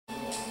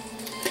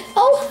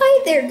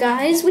Hi there,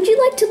 guys. Would you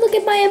like to look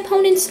at my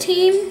opponent's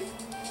team?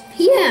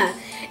 Yeah.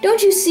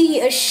 Don't you see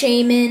a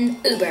Shaman,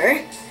 Uber,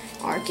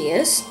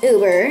 Arceus,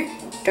 Uber,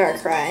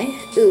 Darkrai,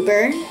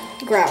 Uber,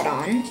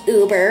 Groudon,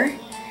 Uber,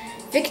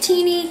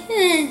 Victini,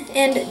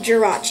 and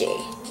Jirachi.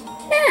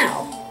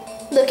 Now,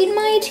 look at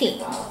my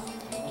team.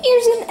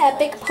 Here's an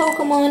epic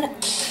Pokemon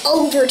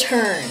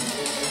Overturn.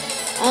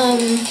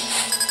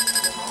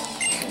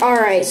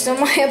 Alright, so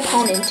my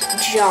opponent,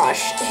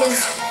 Josh,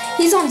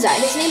 he's on Zach.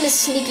 His name is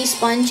Sneaky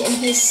Sponge, and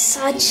he's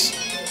such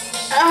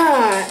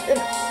ass.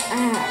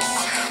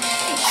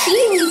 He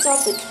leads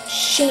off with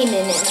Shaman,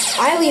 and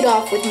I lead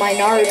off with my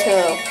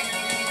Naruto.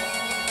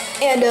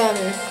 And,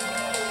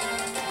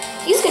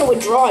 he's gonna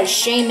withdraw his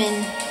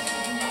Shaman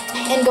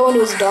and go into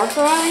his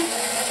Darkrai.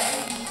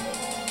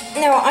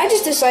 Now, I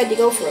just decided to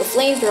go for a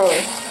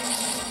Flamethrower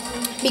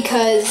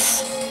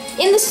because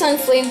in the Sun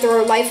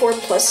Flamethrower, Life Orb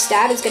plus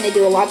Stab is going to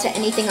do a lot to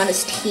anything on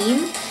his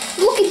team.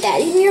 Look at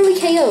that, he nearly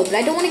KO'd, but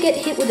I don't want to get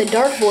hit with a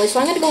Dark Void, so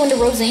I'm going to go into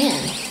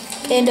Roseanne.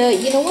 And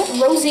you know what?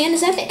 Roseanne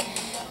is epic,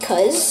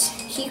 because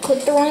he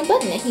clicked the wrong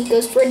button, and he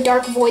goes for a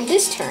Dark Void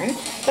this turn,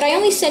 but I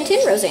only sent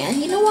in Roseanne.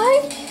 You know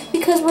why?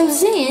 Because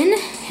Roseanne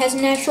has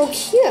Natural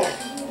Cure.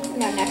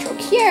 Now, Natural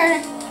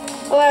Cure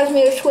allows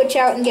me to switch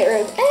out and get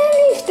rid of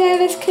any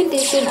status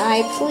condition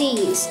I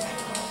please.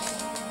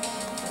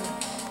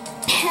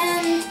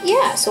 And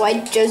yeah, so I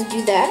just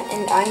do that,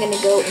 and I'm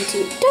gonna go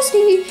into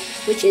Dusty,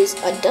 which is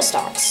a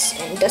Dustox,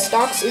 and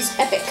Dustox is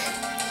epic.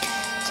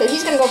 So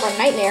he's gonna go for a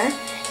Nightmare,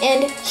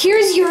 and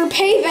here's your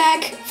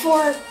payback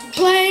for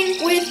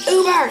playing with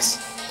Ubers.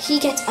 He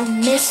gets a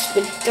Mist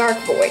with Dark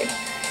Void.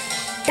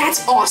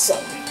 That's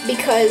awesome,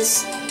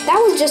 because that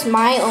was just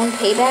my own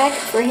payback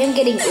for him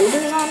getting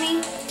Ubers on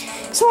me.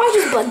 So I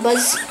just Bug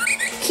Buzz.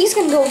 He's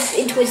gonna go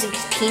into his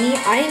Victini.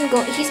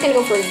 He's gonna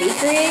go for a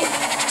V-Create.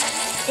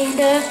 And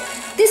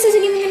this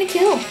isn't even gonna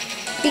kill.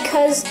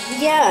 Because,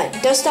 yeah,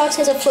 Dustox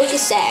has a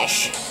Focus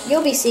Sash.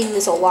 You'll be seeing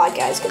this a lot,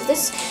 guys, because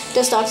this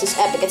Dustox is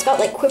epic. It's got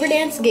like Quiver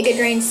Dance, Giga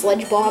Drain,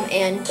 Sludge Bomb,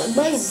 and Bug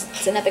Buzz.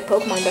 It's an epic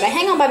Pokemon, but I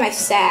hang on by my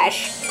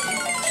Sash.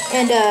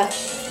 And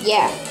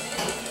yeah.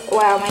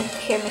 Wow, my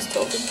camera's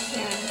tilted.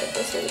 Yeah, I'm gonna get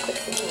this really quick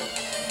for you.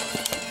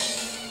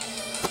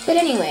 But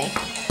anyway,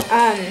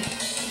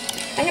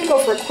 I'm gonna go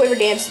for a Quiver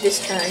Dance this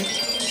turn,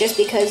 just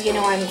because, you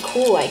know, I'm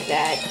cool like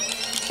that.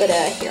 But,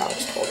 here, I'll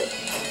just hold it.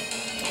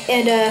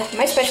 And,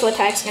 my special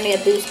attack's gonna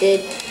get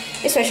boosted.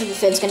 My special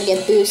defense gonna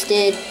get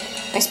boosted.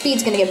 My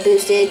speed's gonna get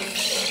boosted.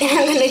 And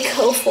I'm gonna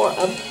go for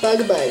a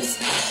Bug Buzz.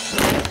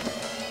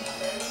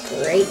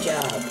 Great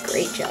job,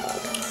 great job.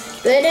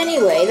 But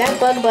anyway, that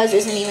Bug Buzz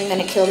isn't even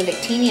gonna kill the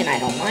Victini, and I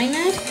don't mind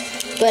that.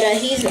 But,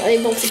 he's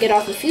able to get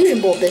off the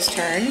Fusion Bolt this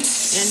turn.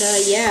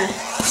 And, yeah.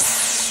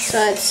 So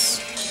it's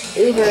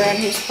Uber on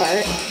his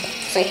part.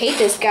 So I hate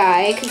this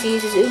guy because he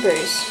uses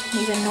Ubers.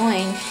 He's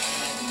annoying.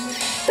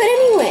 But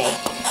anyway,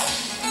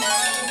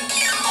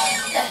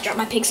 drop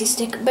my pixie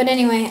stick. But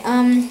anyway,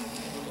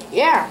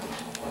 yeah,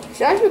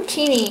 Josh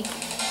Victini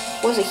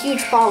was a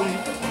huge problem.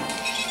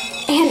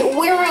 And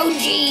Wero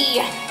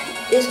G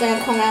is gonna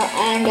come out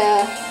and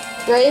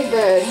Brave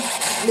Bird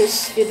this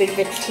stupid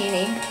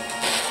Victini.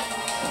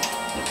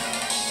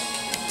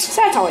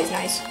 So that's always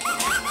nice.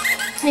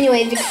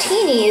 Anyway,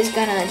 Victini is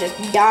gonna just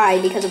die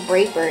because of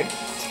Brave Bird.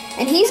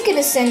 And he's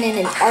gonna send in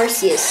an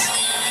Arceus.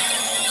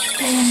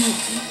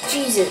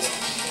 Jesus.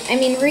 I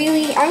mean,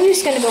 really? I'm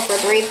just gonna go for a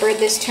Brave Bird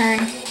this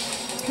turn,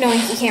 knowing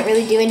he can't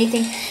really do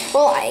anything.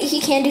 Well,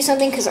 he can do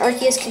something because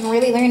Arceus can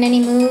really learn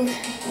any move.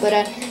 But,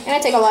 and I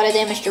take a lot of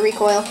damage to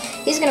recoil.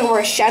 He's gonna go for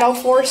a Shadow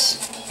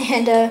Force.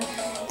 And,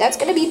 that's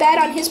gonna be bad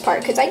on his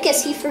part, because I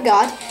guess he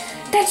forgot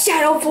that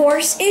Shadow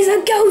Force is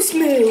a ghost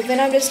move. And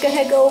I'm just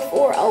gonna go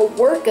for a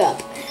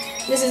Workup.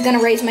 This is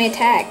gonna raise my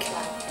attack,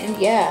 and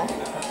yeah.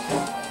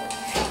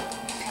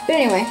 But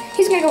anyway,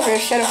 he's gonna go for a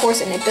Shadow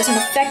Force, and it doesn't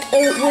affect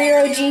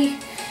Wero G.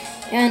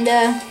 And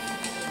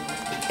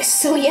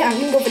so yeah, I'm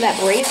gonna go for that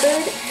Brave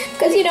Bird,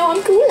 because you know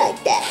I'm cool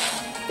like that.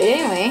 But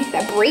anyway,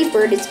 that Brave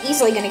Bird is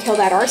easily gonna kill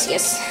that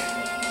Arceus,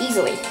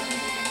 easily.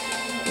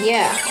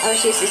 Yeah,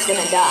 Arceus is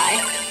gonna die.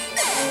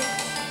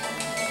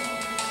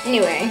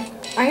 Anyway,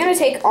 I'm gonna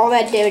take all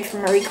that damage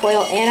from my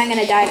recoil, and I'm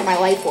gonna die to my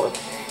Life Orb.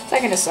 That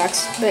kind of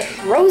sucks, but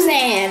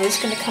Roseanne is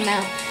going to come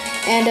out,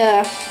 and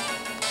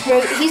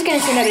he's going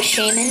to send out a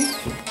Shaman.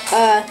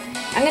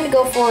 I'm going to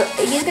go for,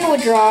 he's going to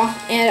withdraw,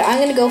 and I'm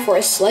going to go for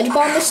a Sludge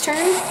Bomb this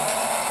turn,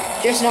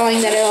 just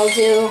knowing that it'll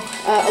do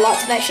a lot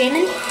to that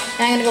Shaman.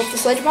 And I'm going to go for the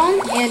Sludge Bomb,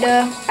 and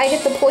I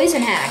get the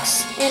Poison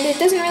Hacks, and it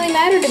doesn't really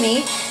matter to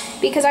me,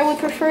 because I would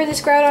prefer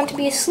this Groudon to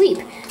be asleep.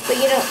 But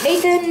you know,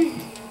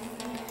 Nathan,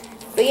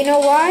 but you know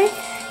why?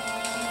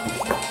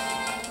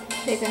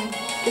 Nathan,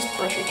 just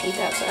brush your teeth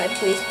outside,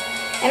 please.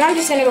 And I'm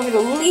just gonna go for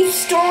the Leaf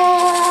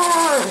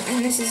Storm!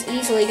 And this is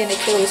easily gonna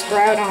kill this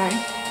Groudon.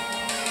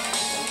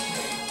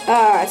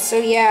 So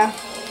yeah.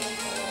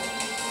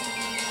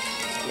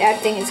 That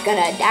thing is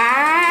gonna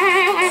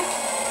die!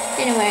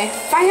 Anyway,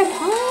 Fire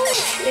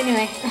Punch!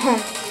 Anyway,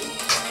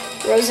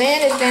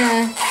 Roseanne is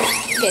gonna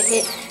get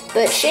hit.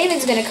 But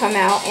Shaman's gonna come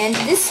out, and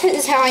this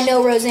is how I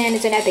know Roseanne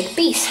is an epic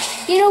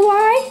beast. You know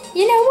why?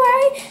 You know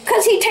why?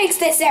 Because he takes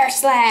this air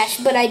slash,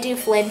 but I do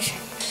flinch.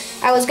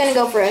 I was gonna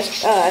go for a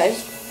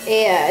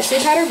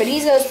sleep powder, but he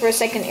goes for a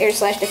second air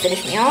slash to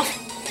finish me off.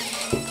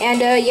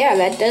 And yeah,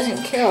 that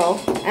doesn't kill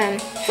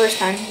first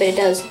time, but it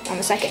does on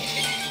the second.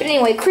 But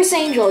anyway, Chris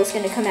Angel is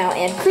gonna come out,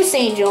 and Chris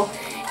Angel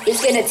is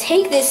gonna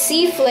take this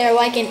seed flare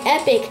like an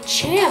epic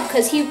champ,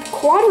 because he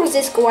quad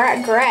resists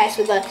grass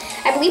with a,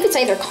 I believe it's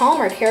either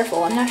calm or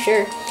careful, I'm not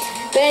sure.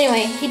 But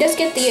anyway, he does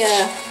get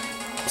the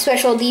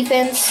special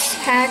defense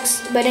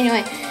hacks. But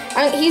anyway,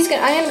 I'm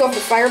gonna go for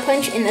fire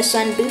punch in the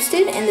sun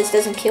boosted, and this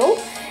doesn't kill.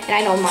 And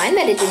I don't mind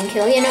that it didn't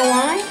kill. You know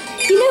why?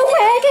 You know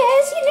why,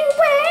 guys? You know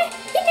why?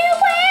 You know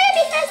why?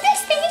 Because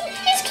this thing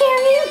is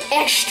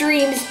carrying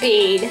extreme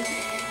speed.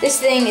 This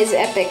thing is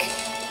epic.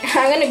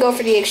 I'm gonna go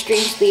for the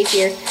extreme speed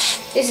here.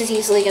 This is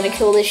easily gonna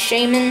kill this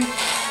Shaman,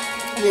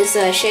 this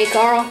Shay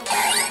Carl,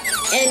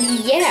 and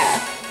yeah.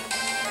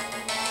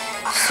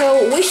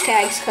 So Wish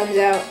Tags comes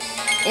out,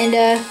 and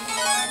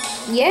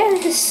yeah.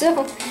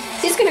 So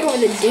he's gonna go for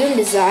the Doom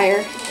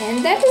Desire,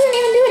 and that doesn't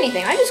even do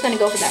anything. I'm just gonna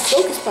go for that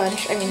Focus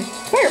Punch. I mean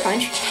Fire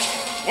Punch,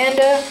 and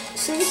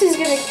so this is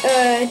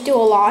gonna do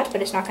a lot,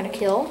 but it's not gonna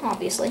kill,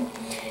 obviously.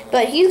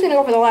 But he's gonna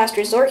go for the last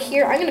resort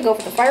here. I'm gonna go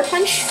for the Fire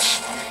Punch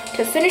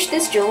to finish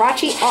this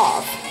Jirachi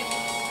off.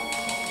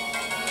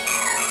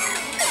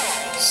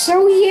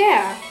 So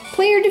yeah,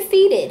 player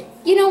defeated.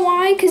 You know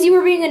why? Because you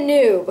were being a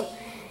noob.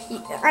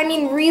 I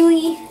mean,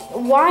 really?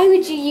 Why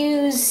would you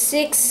use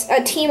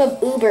a team of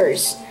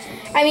Ubers?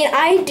 I mean,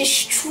 I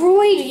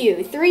destroyed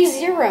you,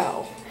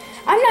 3-0.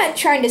 I'm not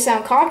trying to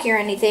sound cocky or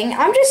anything.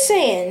 I'm just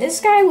saying, this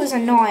guy was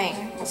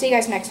annoying. I'll see you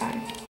guys next time.